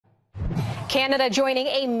Canada joining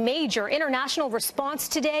a major international response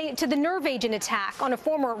today to the nerve agent attack on a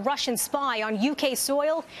former Russian spy on UK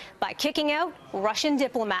soil by kicking out Russian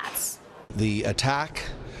diplomats. The attack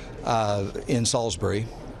in Salisbury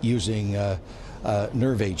using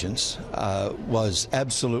nerve agents was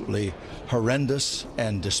absolutely horrendous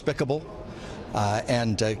and despicable.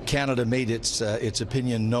 And Canada made its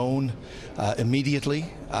opinion known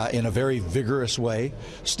immediately in a very vigorous way,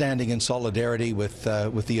 standing in solidarity with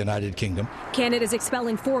the United Kingdom. Canada's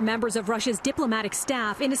expelling 4 members of Russia's diplomatic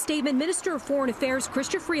staff. In a statement, Minister of Foreign Affairs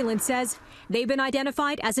Chrystia Freeland says they've been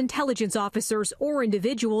identified as intelligence officers or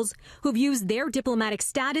individuals who've used their diplomatic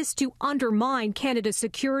status to undermine Canada's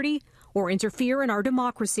security or interfere in our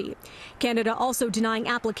democracy. Canada also denying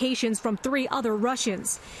applications from 3 other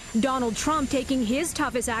Russians. Donald Trump taking his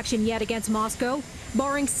toughest action yet against Moscow,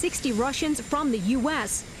 barring 60 Russians from the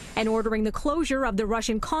U.S. and ordering the closure of the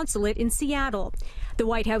Russian consulate in Seattle. The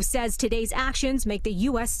White House says today's actions make the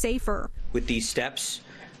U.S. safer. With these steps,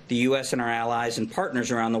 the U.S. and our allies and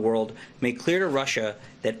partners around the world make clear to Russia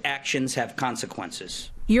that actions have consequences.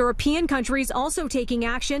 European countries also taking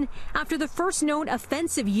action after the first known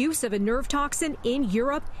offensive use of a nerve toxin in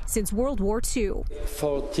Europe since World War II.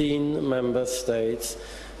 14 member states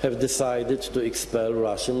have decided to expel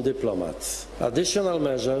Russian diplomats. Additional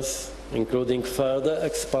measures, including further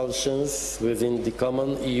expulsions within the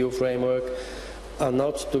common EU framework, are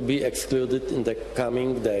not to be excluded in the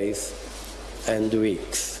coming days and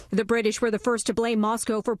weeks. The British were the first to blame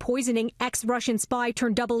Moscow for poisoning ex-Russian spy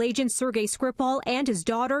turned double agent Sergei Skripal and his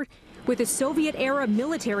daughter with a Soviet-era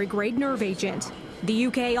military-grade nerve agent. The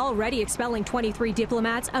UK already expelling 23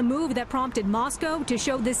 diplomats, a move that prompted Moscow to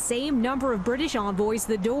show the same number of British envoys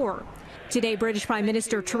the door. Today, British Prime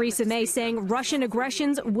Minister Theresa May saying Russian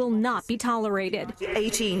aggressions will not be tolerated.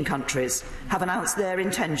 18 countries have announced their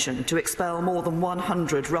intention to expel more than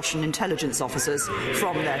 100 Russian intelligence officers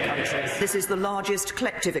from their countries. This is the largest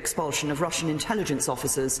collective expulsion of Russian intelligence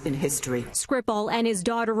officers in history. Skripal and his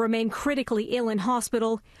daughter remain critically ill in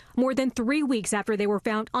hospital more than 3 weeks after they were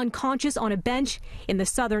found unconscious on a bench in the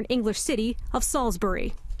southern English city of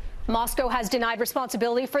Salisbury. Moscow has denied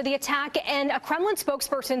responsibility for the attack, and a Kremlin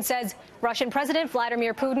spokesperson says Russian President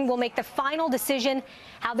Vladimir Putin will make the final decision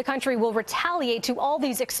how the country will retaliate to all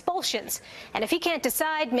these expulsions. And if he can't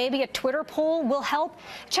decide, maybe a Twitter poll will help.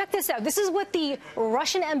 Check this out. This is what the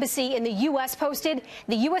Russian embassy in the U.S. posted.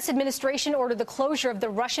 The U.S. administration ordered the closure of the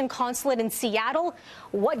Russian consulate in Seattle.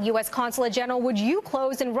 What U.S. consulate general would you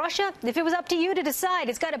close in Russia if it was up to you to decide?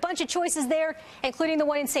 It's got a bunch of choices there, including the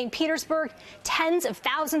one in St. Petersburg. Tens of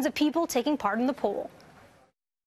thousands of people taking part in the poll.